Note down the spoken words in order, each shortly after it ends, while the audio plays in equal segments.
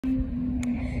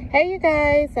Hey you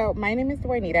guys, so my name is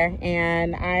Juanita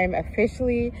and I'm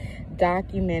officially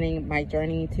documenting my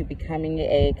journey to becoming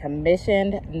a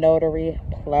commissioned notary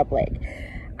public.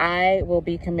 I will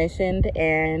be commissioned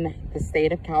in the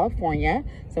state of California.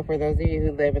 So for those of you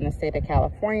who live in the state of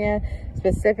California,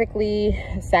 specifically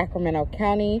Sacramento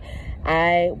County,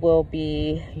 I will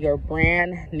be your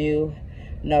brand new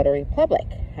notary public.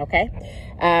 Okay,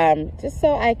 just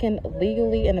so I can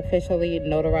legally and officially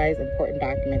notarize important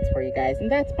documents for you guys. And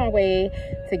that's my way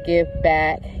to give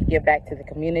back to the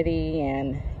community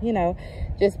and, you know,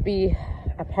 just be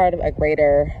a part of a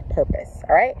greater purpose.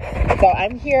 All right, so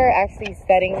I'm here actually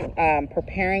studying,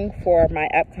 preparing for my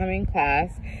upcoming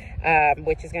class,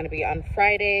 which is going to be on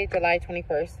Friday, July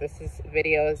 21st. This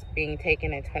video is being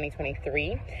taken in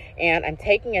 2023, and I'm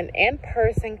taking an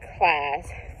in-person class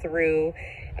through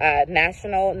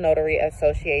National Notary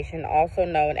Association, also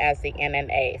known as the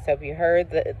NNA. So if you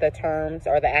heard the terms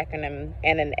or the acronym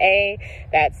NNA,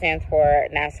 that stands for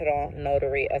National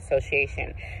Notary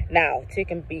Association. Now,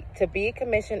 to be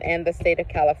commissioned in the state of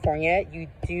California,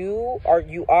 you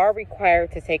are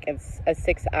required to take a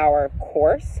 6-hour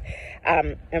course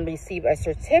and receive a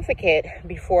certificate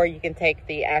before you can take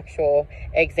the actual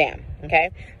exam.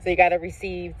 Okay, so you got to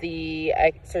receive the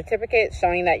certificate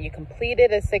showing that you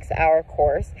completed a 6-hour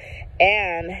course,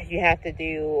 and you have to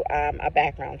do a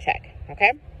background check.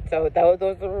 Okay, so those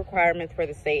are the requirements for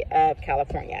the state of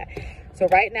California. So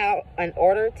right now, in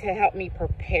order to help me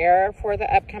prepare for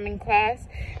the upcoming class,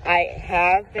 I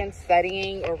have been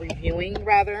studying, or reviewing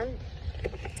rather,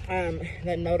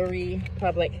 the Notary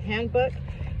Public Handbook,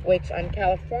 which on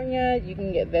California, you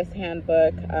can get this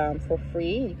handbook for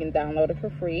free. You can download it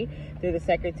for free through the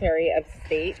Secretary of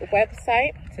State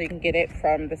website. So you can get it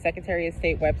from the Secretary of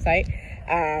State website.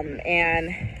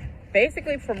 And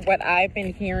basically from what I've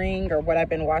been hearing or what I've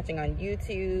been watching on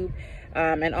YouTube,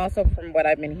 and also from what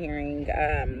I've been hearing,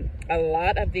 a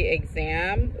lot of the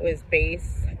exam was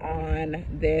based on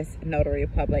this Notary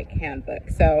Public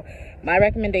handbook. So my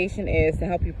recommendation is, to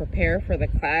help you prepare for the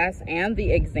class and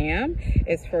the exam,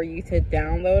 is for you to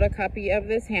download a copy of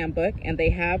this handbook, and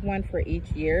they have one for each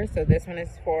year. So this one is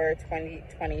for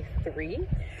 2023.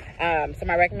 So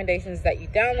my recommendation is that you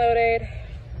download it,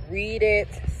 read it,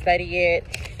 study it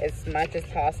as much as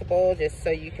possible, just so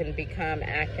you can become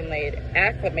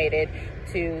acclimated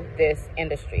to this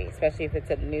industry, especially if it's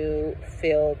a new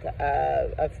field,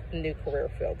 a new career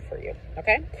field for you.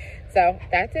 Okay, so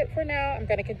that's it for now. I'm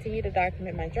going to continue to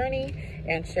document my journey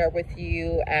and share with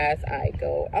you as I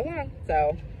go along.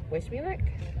 So wish me luck.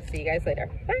 See you guys later.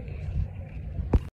 Bye.